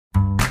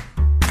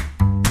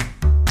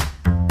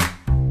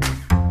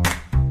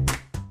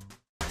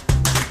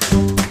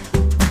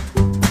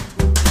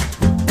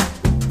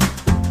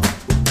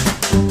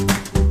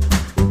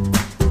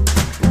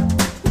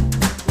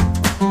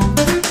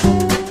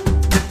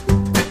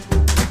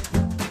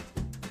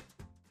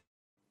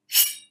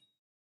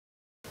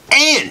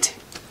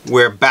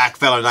We're back,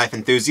 fellow knife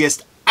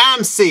enthusiasts.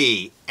 I'm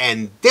Cee,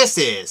 and this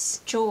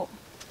is Jul.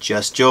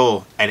 Just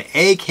Jul, and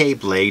AK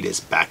blade is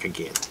back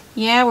again.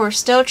 Yeah, we're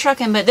still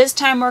trucking, but this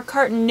time we're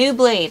carting new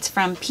blades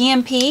from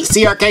PMP,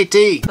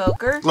 CRKT,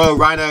 Boker, Glow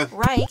Rhino,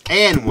 Rike,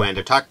 and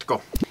Wander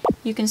Tactical.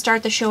 You can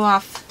start the show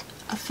off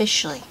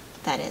officially,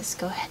 that is.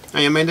 Go ahead.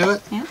 Are you going to do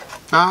it? Yeah.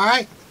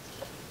 Alright.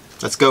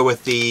 Let's go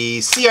with the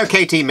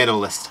CRKT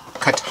minimalist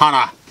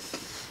Katana.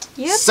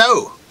 Yep.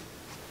 So,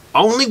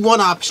 only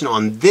one option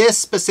on this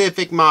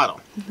specific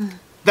model.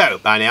 Though,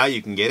 by now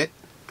you can get it.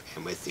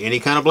 And with any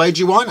kind of blade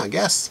you want, I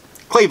guess.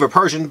 Cleaver,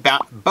 Persian,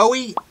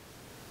 Bowie,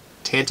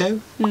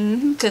 Tanto.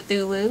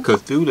 Cthulhu.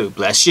 Cthulhu,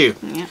 bless you.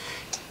 Yeah.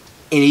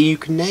 Any you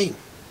can name.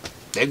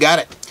 They've got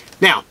it.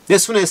 Now,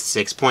 this one is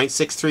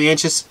 6.63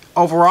 inches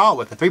overall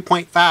with a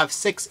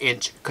 3.56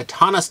 inch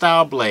katana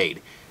style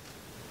blade.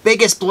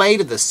 Biggest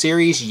blade of the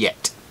series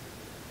yet.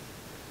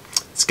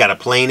 It's got a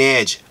plain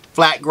edge,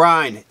 flat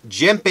grind,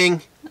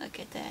 jimping, Look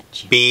at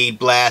that. bead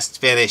blast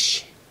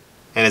finish,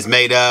 and is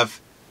made of,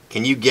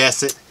 can you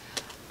guess it?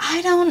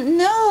 I don't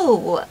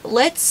know.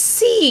 Let's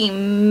see.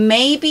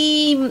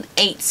 Maybe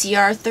 8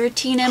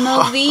 CR13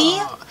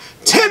 MOV?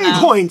 10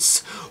 points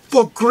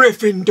for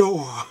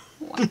Gryffindor.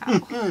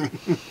 Wow.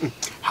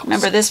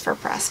 Remember this for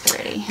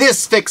prosperity.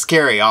 This fixed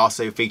carry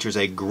also features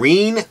a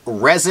green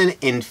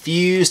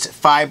resin-infused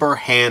fiber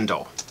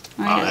handle.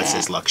 Oh, that's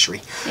his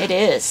luxury. It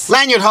is.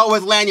 Lanyard hole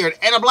with lanyard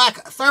and a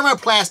black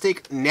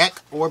thermoplastic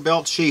neck or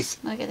belt sheath.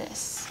 Look at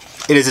this.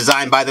 It is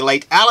designed by the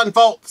late Alan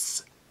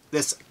Foltz.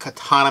 This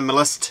katana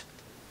minimalist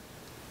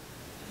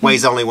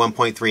weighs only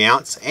 1.3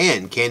 ounce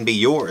and can be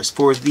yours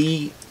for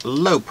the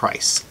low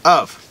price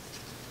of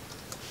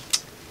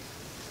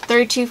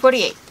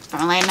 $32.48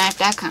 from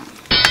landknife.com.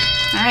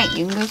 Alright,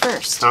 you can go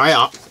first.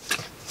 Alright,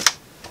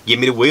 give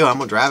me the wheel, I'm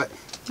gonna drive it.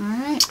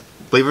 Alright.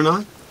 Believe it or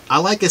not, I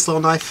like this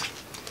little knife.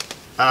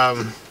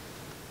 I'm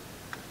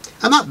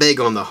not big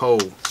on the whole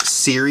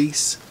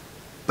series,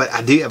 but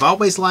I've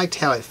always liked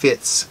how it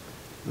fits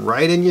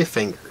right in your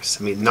fingers.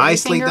 I mean,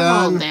 nicely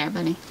done. There,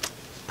 buddy.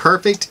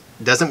 Perfect.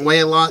 Doesn't weigh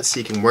a lot, so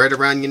you can wear it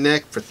around your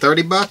neck for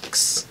 30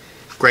 bucks.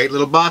 Great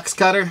little box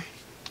cutter.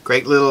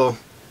 Great little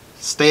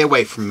stay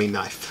away from me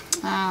knife.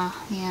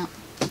 Oh, yeah.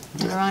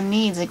 Everyone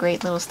needs a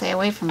great little stay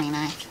away from me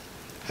knife.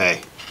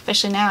 Hey.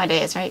 Especially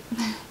nowadays, right?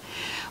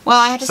 Well,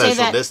 I have to say that...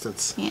 Social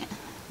distance. Yeah.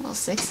 Well,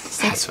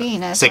 6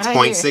 feet.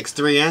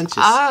 6.63 inches.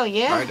 Oh,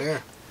 yeah. Right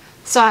there.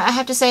 So I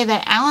have to say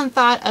that Alan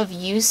thought of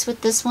use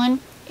with this one.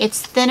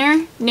 It's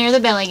thinner near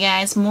the belly,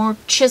 guys. More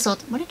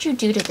chiseled. What did you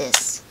do to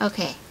this?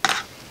 Okay.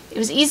 It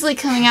was easily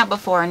coming out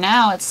before.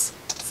 Now it's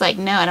like,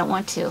 no, I don't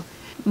want to.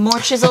 More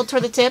chiseled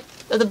toward the tip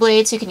of the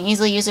blade, so you can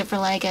easily use it for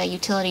like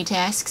utility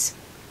tasks.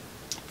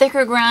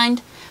 Thicker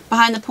grind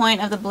behind the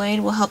point of the blade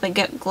will help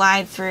it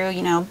glide through,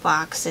 you know,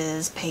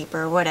 boxes,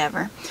 paper,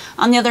 whatever.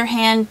 On the other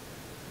hand,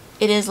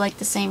 it is like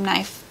the same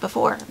knife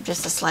before,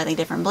 just a slightly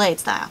different blade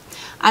style.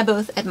 I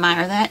both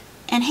admire that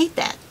and hate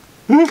that.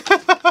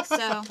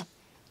 So,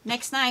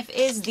 next knife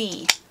is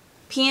the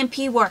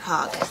PMP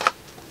Warthog.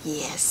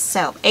 Yes,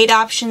 so 8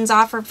 options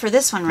offered for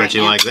this one right now. Bet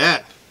you like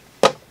that.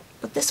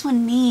 But this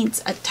one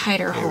needs a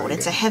tighter hold.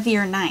 It's a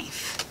heavier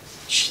knife.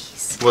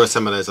 Jeez. What are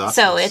some of those options?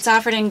 So, it's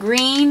offered in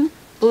green,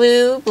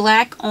 blue,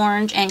 black,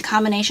 orange, and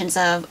combinations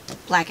of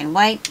black and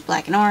white,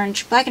 black and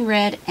orange, black and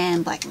red,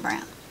 and black and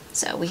brown.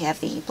 So we have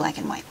the black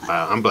and white one.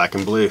 Wow, I'm black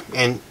and blue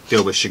and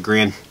filled with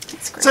chagrin.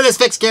 That's great. So this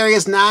fixed carry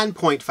is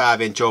 9.5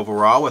 inch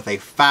overall with a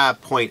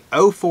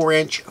 5.04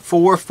 inch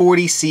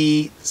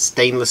 440C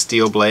stainless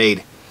steel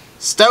blade.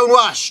 Stone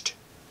washed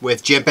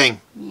with jimping.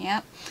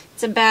 Yep.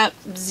 It's about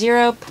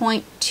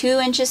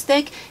 0.2 inches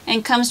thick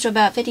and comes to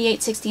about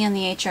 58/60 on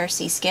the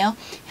HRC scale.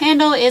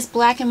 Handle is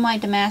black and white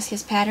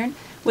Damascus pattern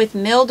with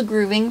milled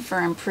grooving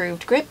for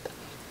improved grip.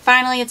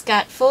 Finally, it's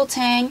got full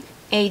tang,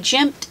 a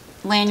jimped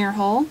lanyard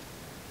hole,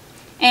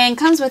 and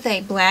comes with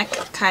a black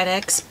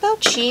Kydex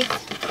belt sheath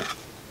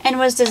and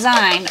was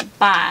designed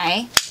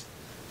by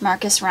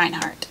Marcus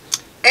Reinhardt.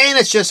 And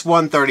it's just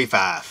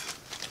 $135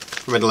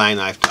 from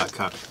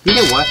landknife.com. You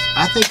know what?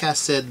 I think I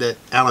said that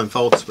Alan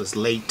Foltz was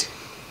late.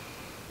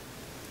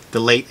 The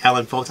late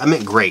Alan Foltz. I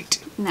meant great.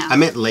 No. I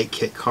meant late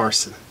Kit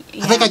Carson.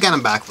 Yeah. I think I got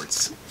him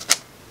backwards.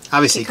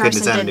 Obviously, he couldn't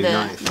design a new did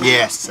knife. no,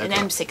 Yes. An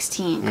Okay.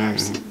 M16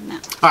 Carson. No.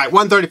 Alright,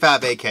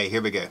 135 AK.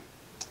 Here we go.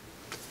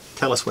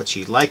 Tell us what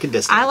you like and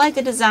dislike. I like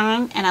the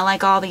design and I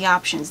like all the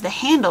options. The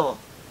handle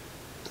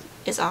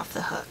is off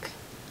the hook.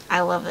 I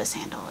love this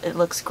handle. It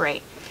looks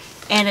great.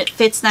 And it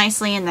fits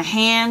nicely in the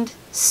hand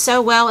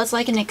so well. It's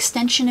like an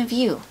extension of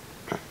you.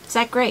 Is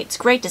that great? It's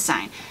great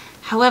design.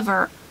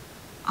 However,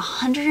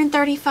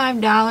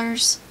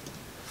 $135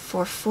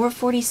 for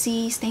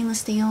 440C stainless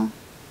steel?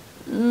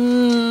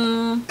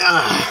 I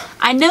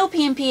know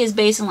PMP is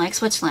based in like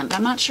Switzerland, but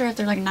I'm not sure if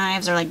their like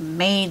knives are like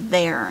made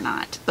there or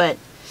not. But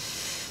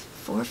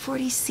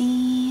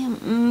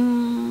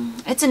 440C,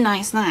 it's a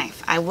nice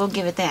knife. I will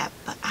give it that.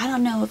 But I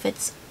don't know if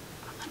it's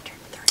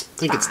 135. I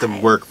think it's the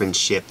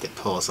workmanship that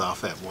pulls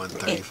off at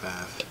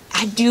 135.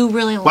 I do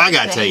really like Well, I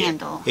gotta the tell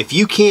handle. you, if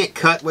you can't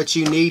cut what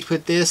you need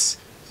with this,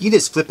 you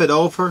just flip it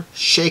over,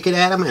 shake it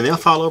at them, and they'll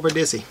fall over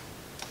dizzy.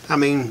 I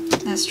mean,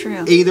 that's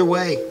true. Either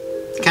way,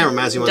 it kind of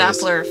reminds me of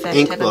Doppler effect.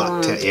 ink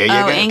block. There you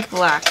go. Ink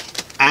block.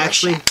 I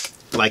actually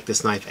like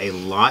this knife a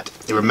lot.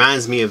 It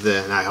reminds me of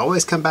and I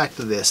always come back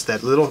to this,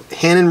 that little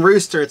hen and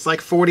rooster. It's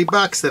like 40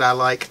 bucks that I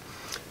like.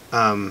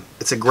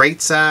 It's a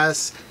great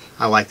size.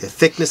 I like the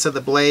thickness of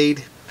the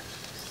blade.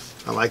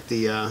 I like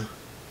the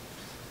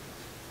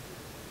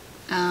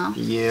Oh.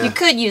 Yeah. You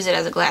could use it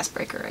as a glass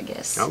breaker, I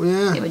guess. Oh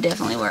yeah. It would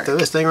definitely work. Throw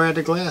this thing around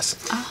the glass.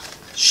 Oh.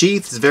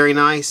 Sheath is very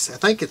nice. I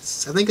think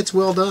it's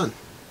well done.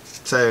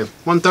 So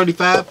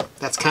 $135.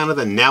 That's kind of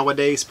the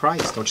nowadays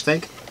price, don't you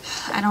think?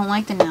 I don't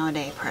like the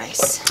nowadays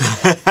price.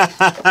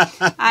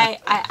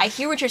 I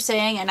hear what you're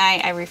saying, and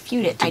I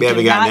refute it. We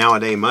haven't got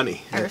nowadays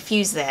money. I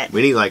refuse that.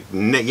 We need like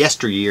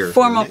yesteryear.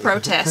 Formal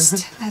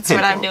protest. That's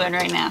what I'm doing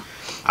right now.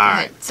 All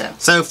right.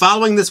 So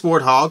following this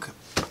Warthog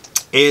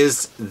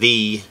is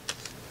the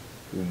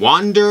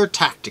Wander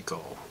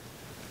Tactical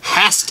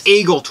HAAST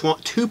Eagle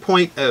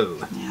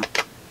 2.0. Yep.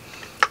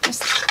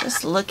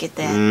 Just look at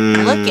that.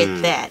 Look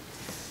at that.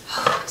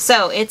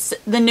 So it's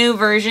the new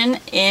version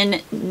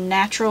in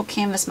natural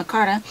canvas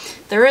micarta.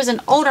 There is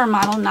an older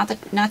model,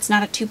 it's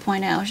not a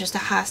 2.0, it's just a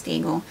HAAST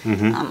Eagle.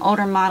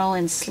 Older model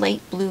in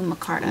slate blue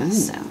micarta.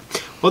 So.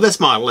 Well, this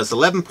model is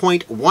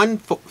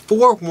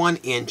 11.141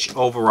 inch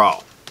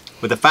overall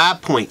with a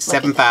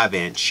 5.75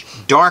 inch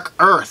dark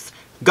earth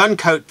gun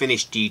coat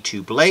finished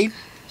G2 blade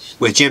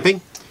with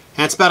jimping,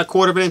 and it's about a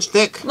 1/4 inch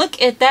thick.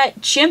 Look at that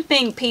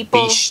jimping,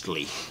 people.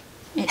 Beastly.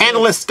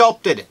 Handle is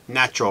sculpted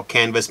natural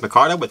canvas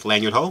micarta with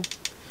lanyard hole.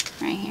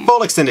 Right here.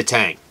 Full extended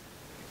tang.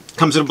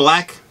 Comes in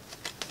black.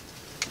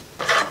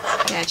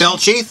 Gotcha.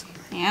 Belt sheath.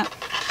 Yep.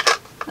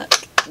 Look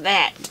at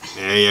that.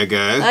 There you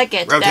go. Look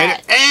at Rotate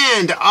that. it.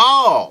 And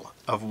all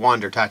of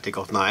Wander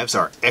Tactical knives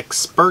are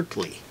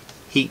expertly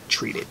heat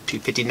treated.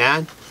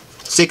 259,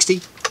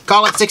 60.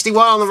 Call it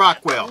 61 on the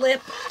Rockwell.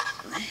 Lip.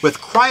 With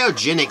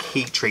cryogenic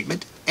heat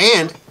treatment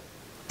and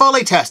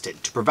fully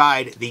tested to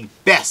provide the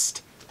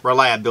best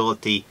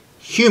reliability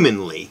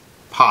humanly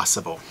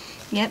possible.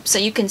 Yep, so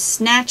you can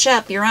snatch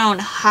up your own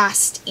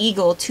HAAST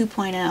Eagle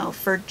 2.0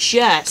 for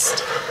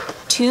just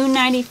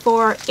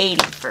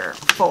 $294.80 for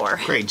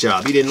 4. Great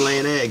job. You didn't lay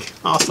an egg.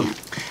 Awesome. Yeah.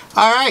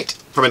 All right.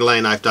 From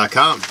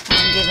InlayKnife.com. I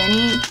didn't give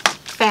any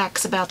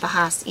facts about the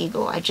HAAST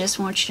Eagle. I just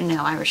want you to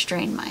know I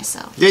restrained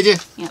myself. Did you?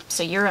 Yep,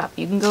 so you're up.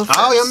 You can go first.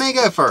 Oh, you may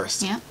go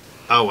first. Yep.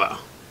 Oh, well.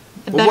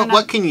 Well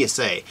what can you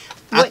say?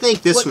 I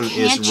think this one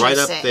is right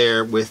up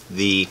there with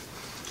the...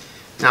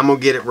 I'm going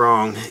to get it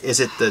wrong. Is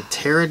it the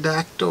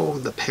pterodactyl?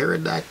 The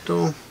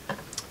paradactyl?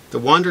 The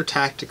Wander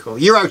Tactical.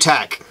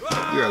 Eurotac.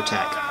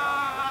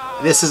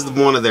 Eurotac. This is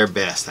one of their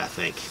best, I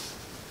think.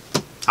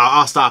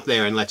 I'll stop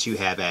there and let you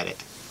have at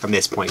it from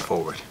this point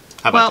forward.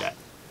 How about that?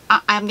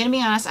 I'm going to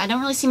be honest. I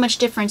don't really see much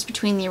difference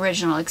between the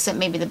original, except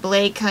maybe the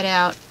blade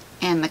cutout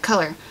and the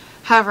color.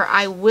 However,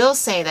 I will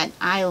say that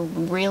I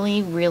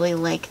really, really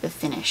like the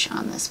finish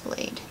on this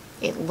blade.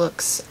 It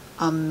looks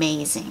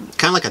amazing.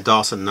 Kind of like a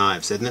Dawson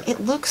Knives, isn't it? It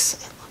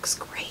looks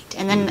great.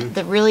 And then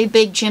the really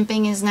big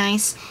jimping is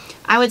nice.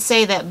 I would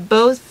say that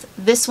both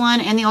this one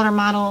and the older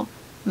model,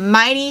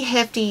 mighty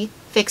hefty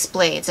fixed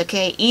blades,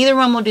 okay? Either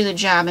one will do the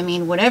job. I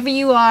mean, whatever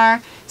you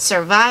are,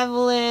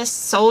 survivalist,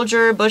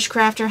 soldier,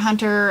 bushcrafter,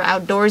 hunter,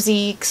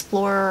 outdoorsy,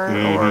 explorer,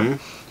 or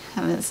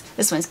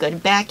this one's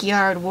good,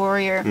 backyard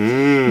warrior.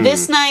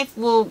 This knife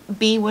will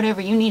be whatever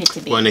you need it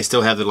to be. Well, and they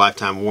still have the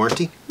lifetime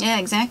warranty. Yeah,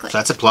 exactly. So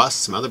that's a plus.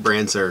 Some other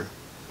brands are,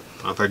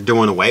 well, if they're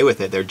doing away with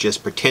it, they're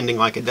just pretending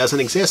like it doesn't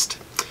exist.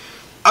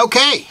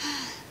 Okay.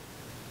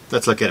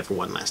 Let's look at it for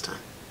one last time.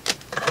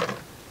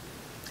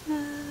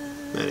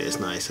 That is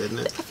nice, isn't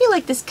it? I feel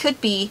like this could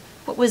be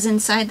what was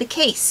inside the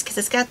case, because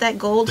it's got that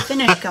gold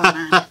finish going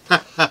on.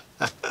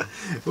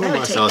 Ooh,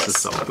 Marcellus is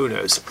sold. Who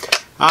knows?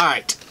 All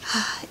right.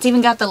 It's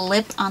even got the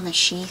lip on the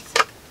sheath.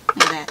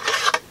 Look at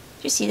that.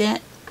 Did you see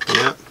that?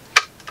 Yeah.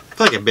 I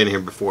feel like I've been here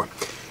before.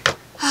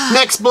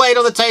 Next blade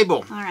on the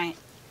table. All right.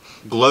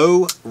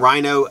 Glow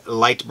Rhino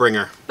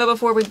Lightbringer. But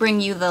before we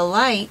bring you the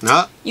light,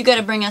 you got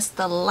to bring us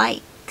the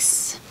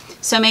likes.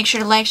 So make sure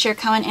to like, share,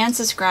 comment, and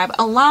subscribe,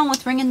 along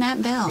with ringing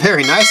that bell.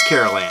 Very nice,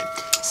 Carol Ann.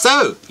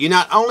 So, you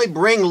not only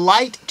bring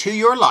light to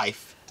your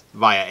life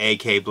via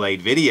AK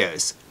Blade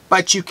videos,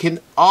 but you can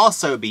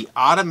also be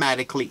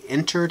automatically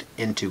entered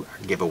into our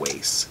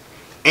giveaways.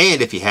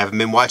 And if you haven't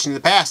been watching in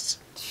the past,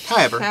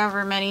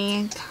 however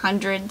many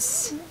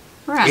hundreds.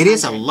 It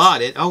is a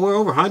lot. We're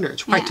over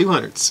hundreds. We're probably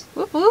 200s.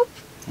 Whoop, whoop.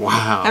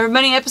 Wow. However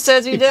many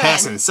episodes we've done.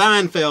 Passing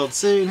Seinfeld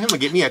soon. I'm going to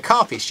get me a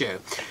coffee show.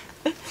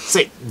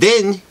 So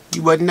then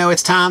you wouldn't know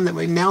it's time that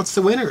we announce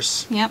the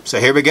winners. Yep. So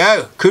here we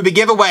go. Kubi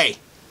giveaway.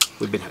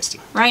 We've been hosting.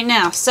 Right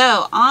now.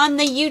 So on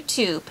the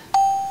YouTube,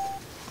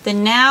 the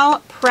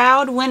now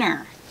proud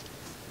winner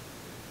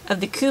of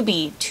the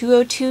Kubi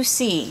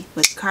 202C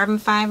with carbon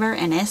fiber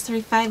and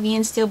S35V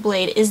and steel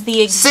blade is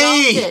the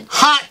exalted...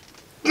 Hot!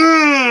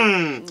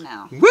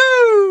 No.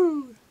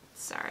 Woo!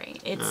 Sorry.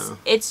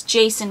 It's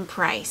Jason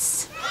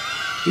Price.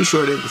 You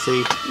sure didn't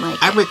see.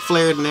 Like I Ric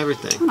Flaired and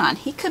everything. Come on,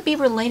 he could be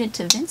related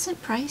to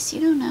Vincent Price.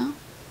 You don't know.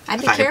 I'd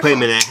be if I careful. could put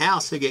him in that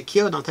house, he'd get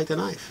killed. Don't take the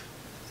knife.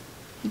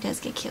 He does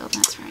get killed.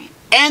 That's right.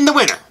 And the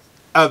winner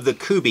of the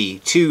Kubi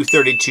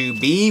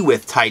 232B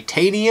with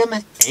titanium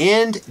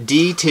and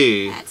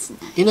D2. That's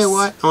nice. You know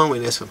what? I want to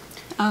win this one.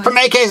 Oh, From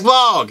AK's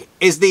blog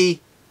is the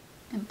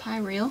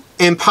Imperial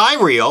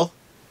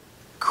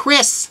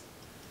Chris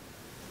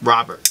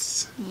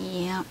Roberts.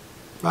 Yep.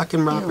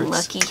 Rockin'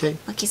 Roberts. You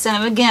lucky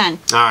son of a gun.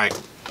 All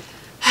right.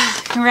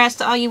 Congrats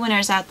to all you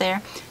winners out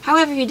there.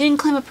 However, if you didn't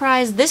claim a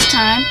prize this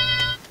time,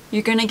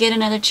 you're going to get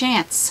another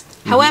chance.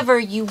 However,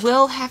 you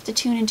will have to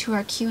tune into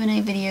our Q&A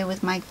video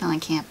with Mike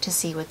Mellencamp to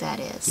see what that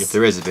is. If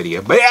there is a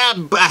video. But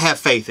I have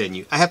faith in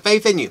you. I have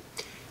faith in you.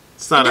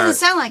 It's not it doesn't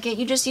sound like it.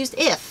 You just used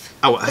if.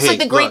 Oh, it's like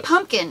the Great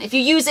Pumpkin. If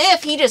you use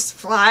if, he just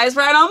flies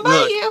right on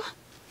by you.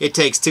 It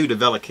takes two to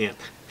Mellencamp.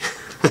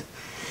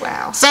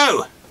 Wow.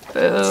 So,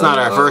 it's not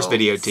our first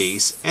video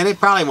tease. And it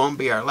probably won't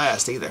be our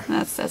last either.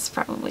 That's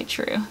probably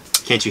true.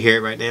 Can't you hear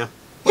it right now?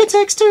 It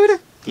takes two to...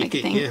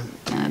 Yeah.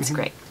 That's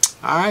great.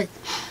 All right.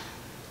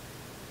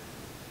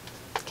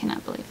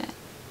 Cannot believe that.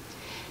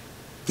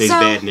 He's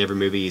bad in every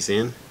movie he's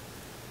in.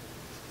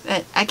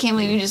 I can't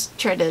believe you just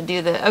tried to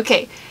do the...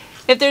 Okay.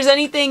 If there's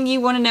anything you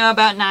want to know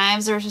about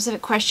knives or a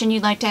specific question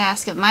you'd like to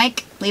ask of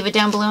Mike, leave it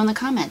down below in the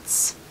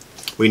comments.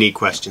 We need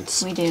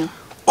questions. We do.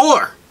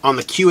 Or on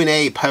the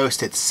Q&A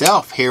post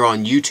itself here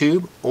on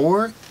YouTube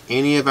or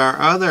any of our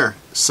other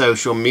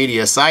social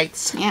media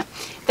sites. Yeah.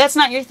 If that's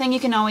not your thing, you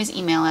can always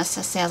email us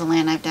at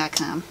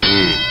salesandlandknife.com.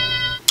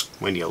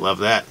 When do you love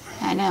that?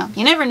 I know.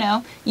 You never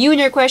know. You and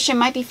your question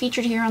might be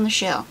featured here on the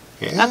show.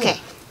 Yeah. Okay.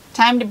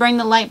 Time to bring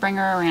the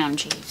Lightbringer around,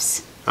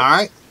 Jeeves. All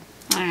right.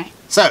 All right.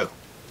 So,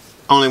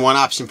 only one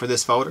option for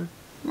this folder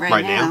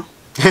right now.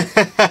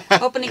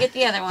 Hoping to get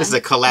the other one. This is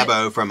a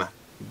collabo from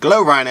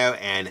Glow Rhino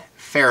and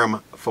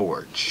Ferrum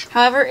Forge.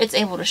 However, it's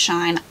able to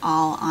shine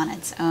all on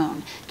its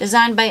own.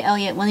 Designed by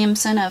Elliot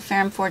Williamson of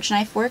Ferrum Forge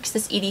Knife Works,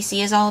 this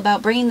EDC is all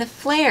about bringing the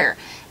flare,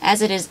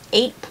 as it is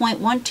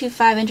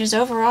 8.125 inches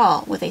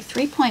overall with a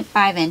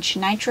 3.5 inch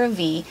Nitro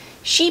V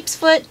sheep's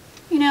foot,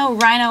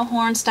 rhino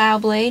horn style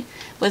blade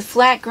with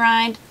flat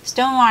grind,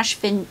 stonewash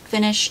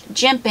finish,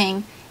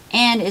 jimping,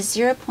 and is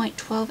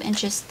 0.12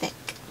 inches thick.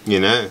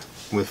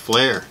 With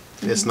flare,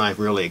 this knife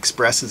really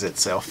expresses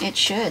itself. It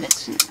should.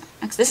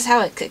 This is how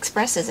it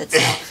expresses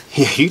itself.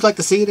 Yeah, you'd like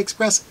to see it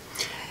express.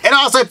 It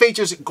also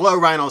features Glow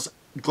Rhino's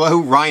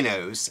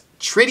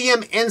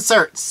tritium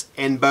inserts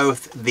in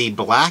both the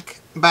black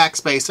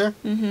backspacer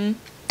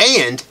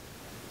and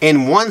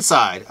in one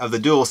side of the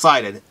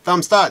dual-sided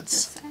thumb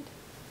studs.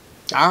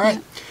 All right.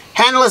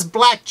 Yeah. Handle is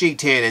black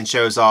G10 and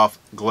shows off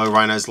Glow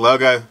Rhino's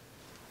logo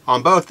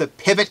on both the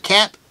pivot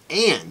cap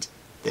and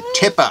the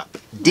tip-up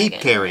deep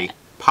carry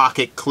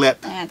pocket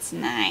clip. That's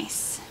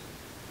nice.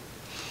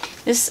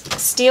 This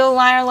steel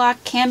liner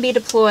lock can be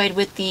deployed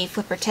with the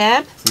flipper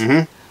tab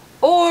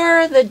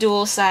or the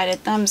dual-sided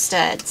thumb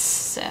studs.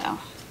 So,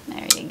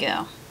 there you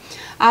go.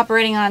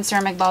 Operating on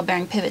ceramic ball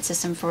bearing pivot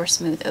system for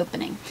smooth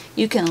opening.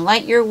 You can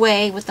light your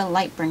way with the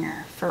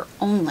Lightbringer for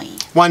only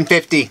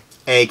 $150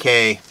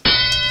 AK.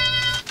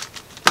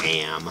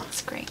 Bam.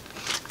 That's great.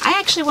 I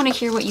actually want to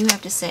hear what you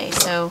have to say,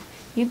 so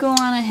you go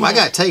on ahead. Well, I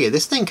gotta tell you,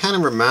 this thing kind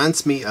of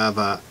reminds me of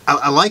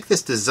I like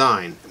this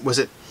design. Was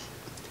it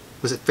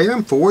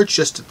Ferrum Forge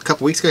just a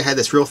couple weeks ago? It had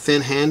this real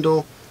thin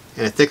handle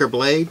and a thicker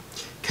blade.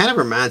 Kind of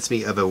reminds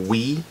me of a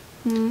Wii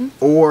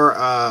or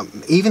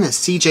even a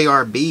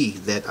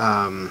CJRB that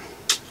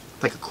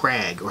like a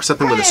Krag or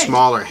something with a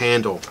smaller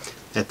handle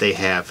that they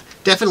have.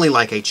 Definitely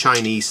like a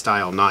Chinese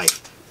style knife.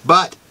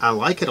 But I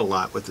like it a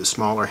lot with the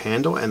smaller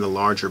handle and the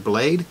larger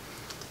blade.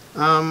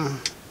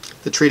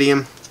 The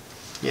tritium,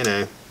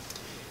 it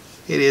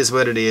is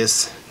what it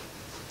is.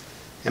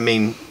 I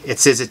mean, it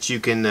says that you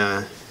can,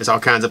 there's all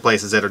kinds of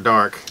places that are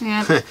dark.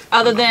 Yeah,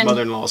 other than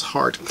mother-in-law's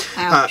heart.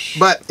 Ouch.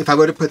 But if I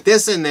would have put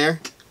this in there,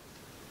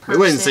 we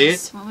wouldn't see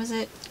it. What was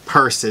it?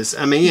 Purses.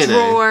 I mean,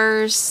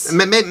 Drawers.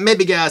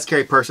 Maybe guys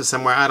carry purses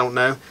somewhere. I don't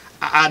know.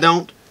 I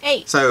don't.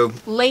 Hey, so,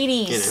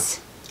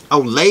 ladies. Oh,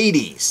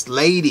 ladies.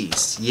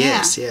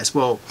 Yes, yes.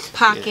 Well,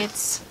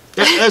 pockets.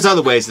 There's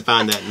other ways to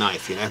find that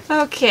knife,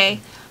 Okay.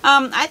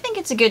 I think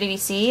it's a good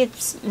EDC.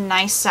 It's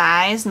nice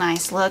size,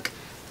 nice look.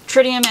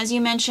 Tritium, as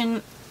you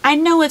mentioned, I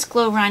know it's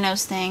Glow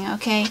Rhino's thing,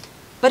 okay?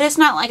 But it's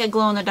not like a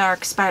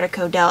glow-in-the-dark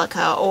Spyderco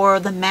Delica or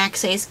the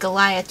Max Ace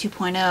Goliath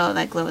 2.0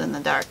 that glow in the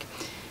dark.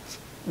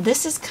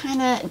 This is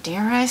kind of,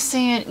 dare I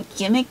say it,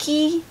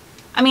 gimmicky?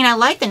 I mean, I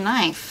like the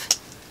knife.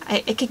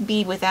 It could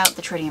be without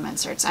the tritium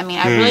inserts. I mean,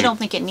 I really don't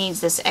think it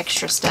needs this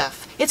extra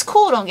stuff. It's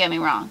cool, don't get me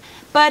wrong.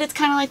 But it's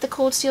kind of like the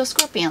Cold Steel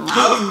Scorpion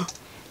line.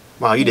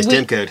 Wow, you just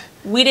encode.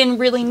 We didn't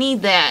really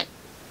need that.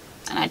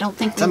 And I don't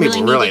think we Some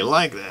people really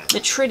like that. The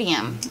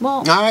tritium. Well,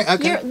 all right,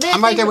 okay.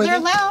 I'm right there with you. They're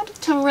allowed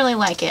to really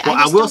like it. Well,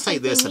 I will say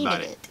this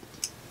about it.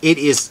 It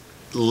is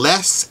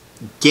less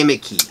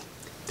gimmicky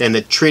than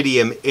the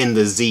tritium in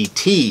the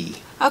ZT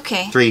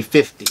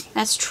 350.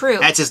 That's true.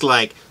 That's just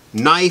like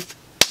knife,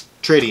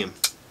 tritium.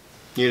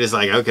 You're just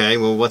like, okay,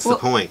 well, what's the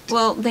point?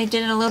 Well, they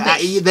did it a little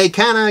bit. They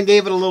kind of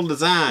gave it a little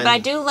design. But I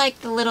do like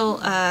the little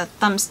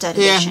thumb stud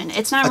edition.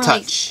 It's not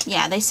really... touch.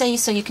 Yeah, they say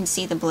so you can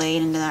see the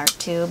blade in the art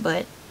too,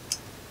 but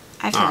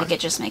I feel like it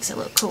just makes it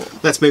look cool.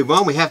 Let's move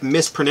on. We haven't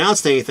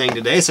mispronounced anything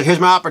today, so here's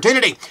my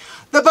opportunity.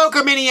 The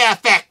Boker Mini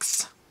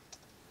Aphex.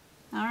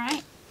 All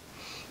right.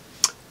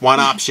 One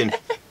option.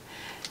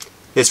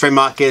 This frame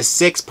lock is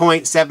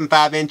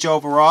 6.75 inch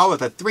overall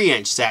with a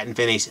 3-inch satin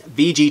finish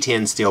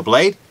VG10 steel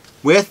blade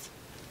with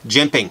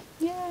jimping.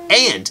 Yay.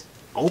 And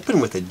open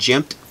with a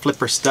jimped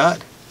flipper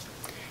stud.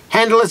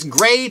 Handle is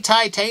gray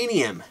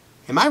titanium.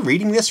 Am I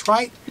reading this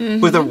right?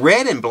 With a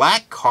red and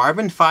black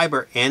carbon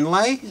fiber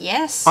inlay?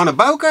 Yes. On a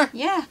Boker?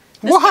 Yeah.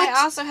 This What?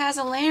 guy also has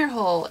a lanyard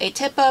hole, a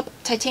tip-up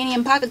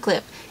titanium pocket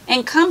clip,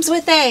 and comes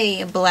with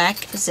a black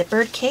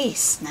zippered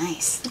case.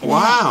 Nice. Look at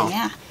Wow. that.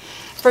 Yeah.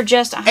 For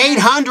just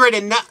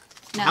 809.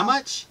 How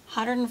much?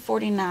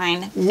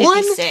 $149.56.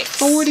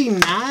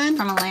 $149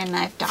 from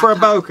alandknife.com. for a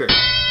Boker.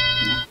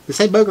 Yeah. Does it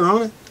say Boker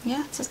on it?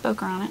 Yeah, it says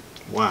Boker on it.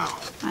 Wow.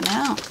 I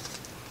know.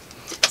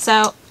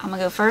 So, I'm going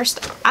to go first.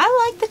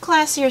 I like the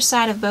classier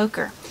side of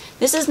Boker.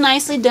 This is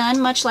nicely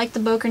done, much like the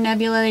Boker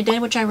Nebula they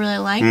did, which I really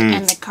liked,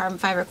 and the carbon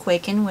fiber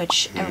Quaken,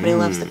 which everybody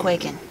loves the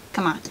Quaken.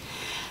 Come on.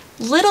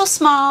 Little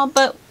small,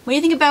 but when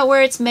you think about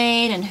where it's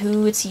made and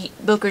who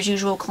Boker's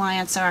usual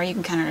clients are, you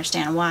can kind of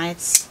understand why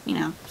it's,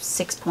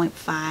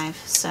 6.5.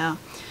 So,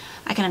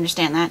 I can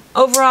understand that.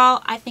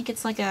 Overall, I think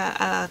it's like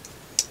a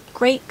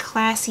great,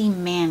 classy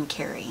man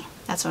carry.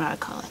 That's what I would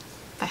call it,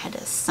 if I had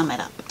to sum it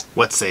up.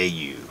 What say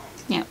you?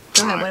 Yeah,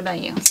 go ahead. What about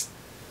you?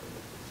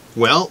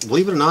 Well,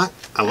 believe it or not,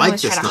 I like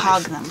this try to knife.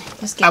 hog them.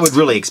 I would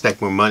really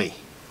expect more money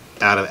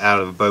out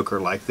of a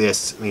Boker like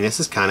this. I mean, this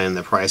is kind of in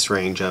the price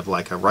range of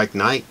like a Rike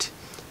Knight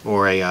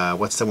or a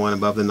what's the one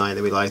above the Knight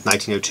that we like,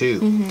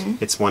 1902.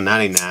 It's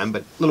 $199,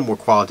 but a little more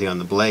quality on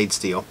the blade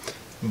steel.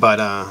 But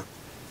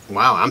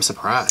wow, I'm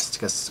surprised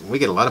because we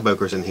get a lot of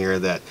Bokers in here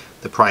that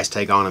the price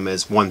tag on them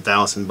is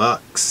 $1,000,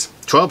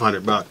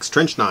 $1,200,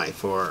 trench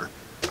knife, or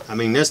I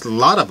mean, there's a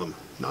lot of them.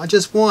 Not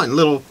just one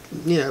little,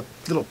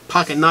 little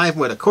pocket knife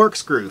with a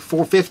corkscrew,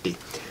 $450.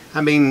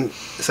 I mean,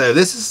 so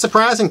this is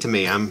surprising to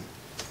me. I'm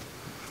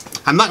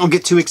not gonna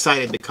get too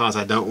excited because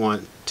I don't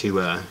want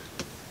to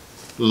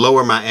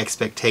lower my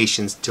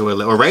expectations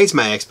or raise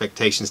my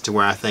expectations to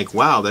where I think,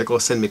 wow, they're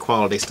gonna send me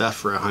quality stuff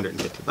for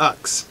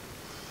 $150.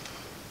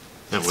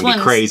 That would be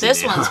crazy.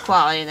 This one's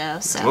quality though,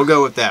 so we'll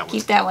go with that one.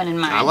 Keep that one in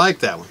mind. I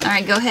like that one. All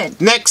right, go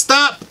ahead. Next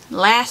up,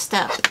 Last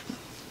up.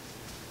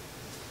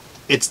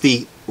 it's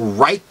the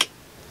Rike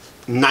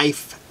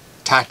Knife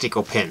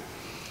Tactical Pen.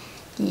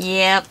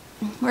 Yep,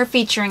 we're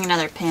featuring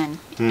another pen.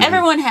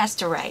 Everyone has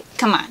to write.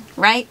 Come on,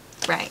 right?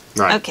 Right.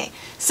 Okay,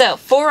 so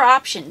 4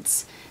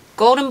 options.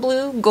 Golden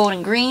blue,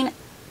 golden green,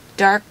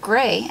 dark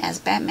gray, as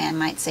Batman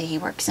might say he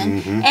works in,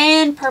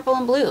 and purple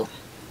and blue.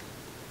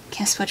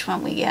 Guess which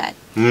one we got?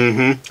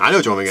 I know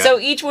which one we got. So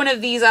each one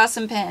of these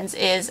awesome pens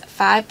is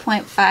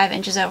 5.5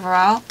 inches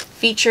overall.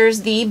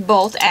 Features the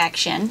bolt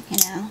action,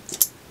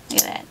 Look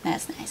at that.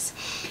 That's nice.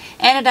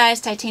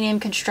 Anodized titanium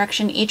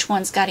construction. Each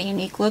one's got a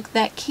unique look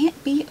that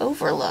can't be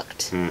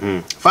overlooked.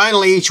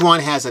 Finally, each one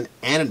has an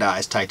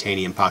anodized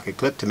titanium pocket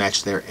clip to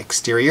match their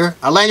exterior,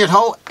 a lanyard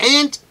hole,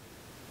 and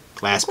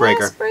glass breaker.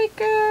 Glass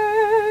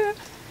breaker.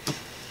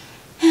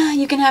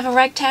 You can have a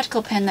Rike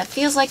Tactical pen that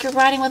feels like you're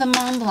riding with a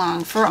Mont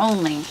Blanc for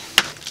only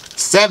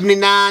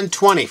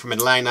 $79.20 from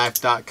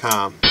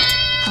alandknife.com.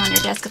 on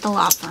your desk at the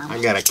law firm.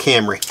 I got a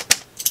Camry.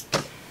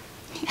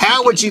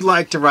 How would you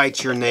like to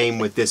write your name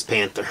with this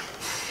Panther?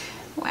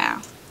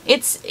 Wow.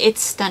 It's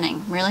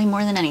stunning, really,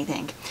 more than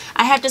anything.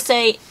 I have to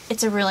say,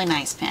 it's a really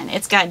nice pen.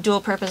 It's got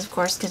dual purpose, of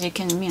course, because you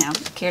can,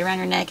 carry it around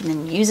your neck and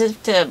then use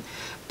it to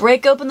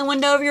break open the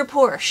window of your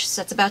Porsche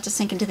that's about to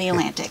sink into the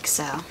Atlantic,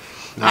 so...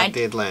 Not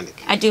the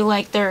Atlantic. I do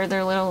like their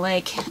little,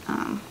 like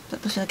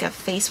a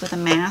face with a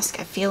mask.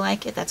 I feel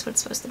like that's what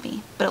it's supposed to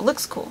be. But it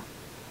looks cool.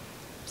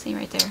 See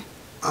right there?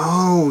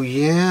 Oh,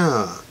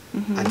 yeah.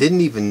 I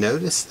didn't even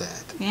notice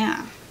that.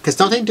 Yeah. Because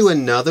don't they do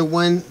another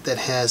one that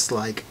has,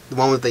 like, the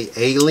one with the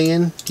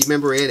alien? Do you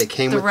remember it? It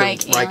came with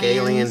the Rike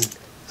alien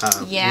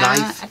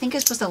knife. I think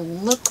it's supposed to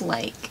look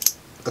like...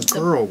 A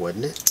girl,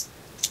 wouldn't it?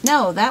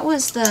 No, that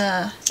was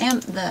not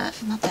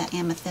that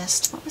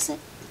amethyst. What was it?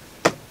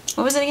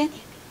 What was it again?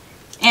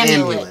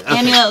 Amulet. Okay.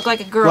 Amulet looked like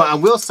a girl. Well, I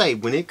will say,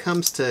 when it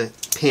comes to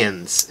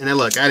pens, and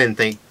look, I didn't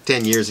think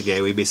 10 years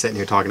ago we'd be sitting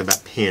here talking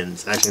about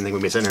pens. I actually didn't think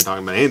we'd be sitting here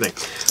talking about anything.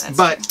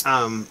 But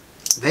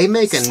they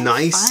make a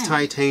nice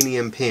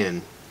titanium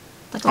pen.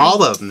 Like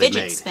all of them they made.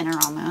 Fidget spinner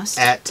almost.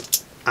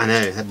 I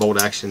know, that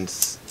bolt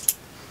action's...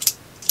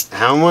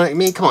 come on,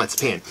 it's a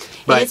pen.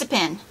 But it is a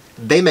pen.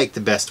 They make the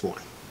best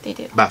one. They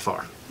do. By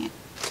far. Yeah.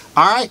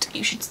 All right.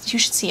 You should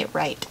see it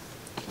right.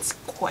 It's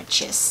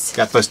gorgeous.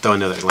 Got supposed to throw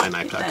another at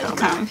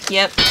alandknife.com.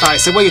 Yep. All right,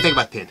 so what do you think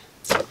about the pen?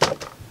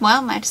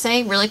 Well, I have to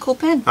say, really cool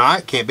pen. All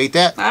right, can't beat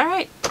that. All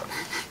right.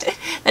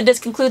 That does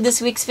conclude this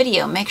week's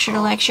video. Make sure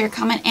to like, share,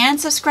 comment, and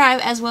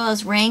subscribe, as well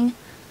as ring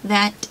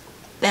that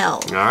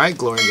bell. All right,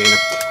 Glory Gainer.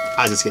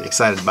 I was just getting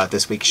excited about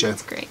this week's show.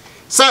 That's great.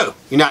 So,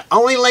 you're not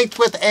only linked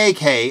with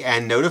AK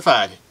and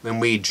notified when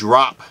we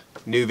drop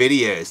new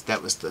videos.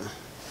 That was the...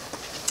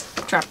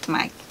 Dropped the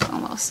mic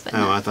almost. But oh,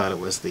 no. I thought it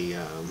was the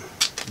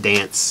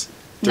dance.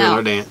 No,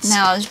 Thriller dance.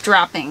 no, it's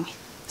dropping.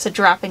 It's a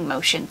dropping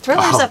motion.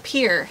 Thriller's up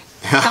here.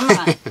 Come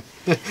on.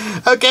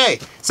 Okay,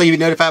 so you'll be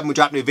notified when we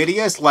drop new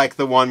videos, like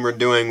the one we're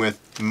doing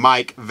with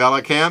Mike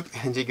Velicamp.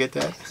 Did you get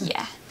that?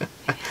 Yeah.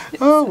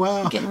 Oh,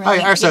 wow.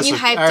 Really, our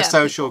up.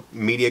 social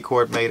media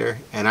coordinator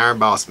and our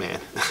boss man.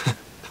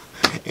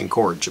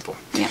 Incorrigible.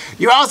 Yeah.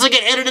 You also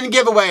get entered in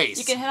giveaways.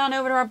 You can head on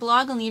over to our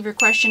blog and leave your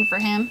question for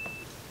him.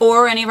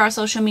 Or any of our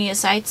social media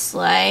sites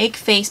like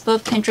Facebook,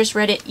 Pinterest,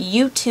 Reddit,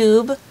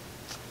 YouTube,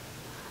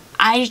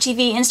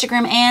 IGTV,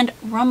 Instagram, and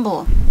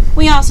Rumble.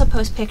 We also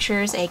post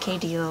pictures, AK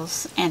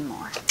deals, and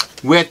more.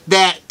 With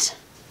that,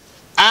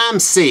 I'm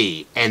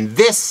Cee, and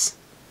this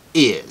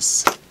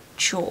is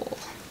Jul.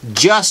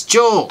 Just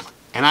Jul,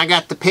 and I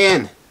got the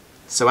pen,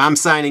 so I'm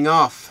signing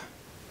off.